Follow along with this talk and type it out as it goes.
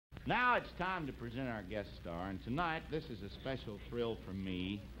Now it's time to present our guest star, and tonight this is a special thrill for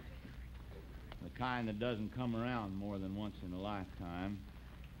me, the kind that doesn't come around more than once in a lifetime.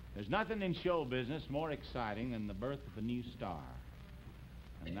 There's nothing in show business more exciting than the birth of a new star.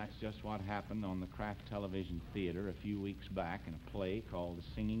 And that's just what happened on the Kraft Television Theater a few weeks back in a play called The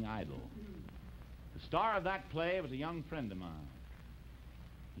Singing Idol. The star of that play was a young friend of mine.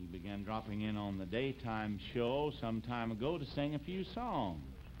 He began dropping in on the daytime show some time ago to sing a few songs.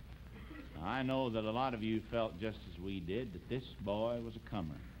 Now, I know that a lot of you felt just as we did, that this boy was a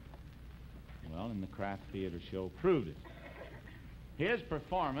comer. Well, and the Kraft Theater show proved it. His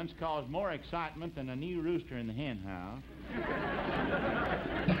performance caused more excitement than a new rooster in the hen house.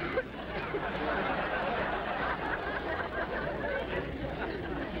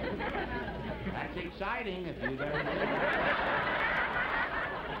 That's exciting if you've ever seen it.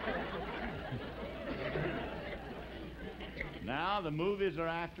 Now, the movies are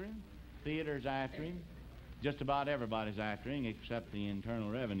after him, theater's after him, just about everybody's after him except the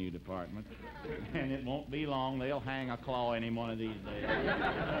Internal Revenue Department. And it won't be long, they'll hang a claw in him one of these days.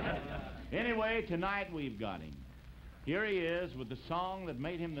 Anyway, tonight we've got him. Here he is with the song that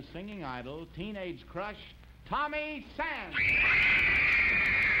made him the singing idol, teenage crush, Tommy Sands.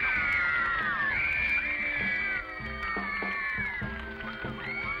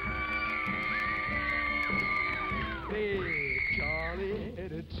 They call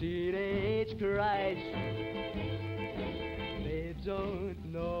it a teenage crush. They don't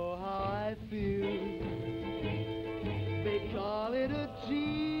know how I feel. They call it a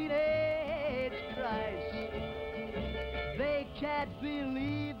teenage crush. They can't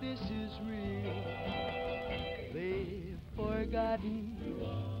believe this is real. They've forgotten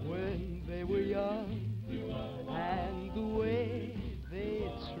when they were young and the way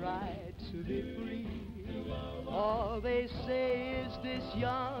they tried to be free. All they say is this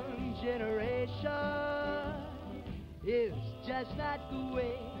young generation is just not the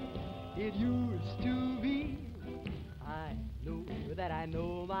way it used to be. I know that I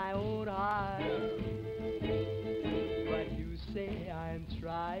know my own heart, but you say I'm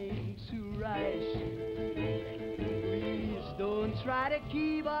trying to rush. Please don't try to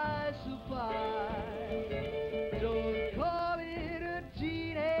keep us apart. Don't call it a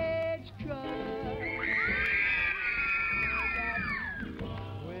teenage crush.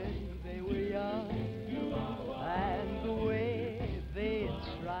 When they were young and the way they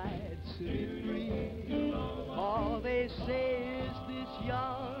tried to be free, all they say is this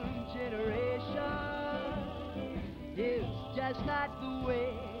young generation is just not the way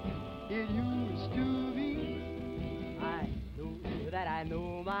it used to be. I know that I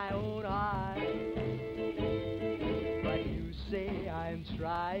know my own heart, but you say I'm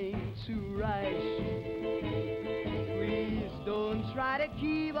trying to rush. Please don't try to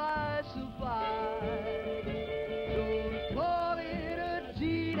keep us apart.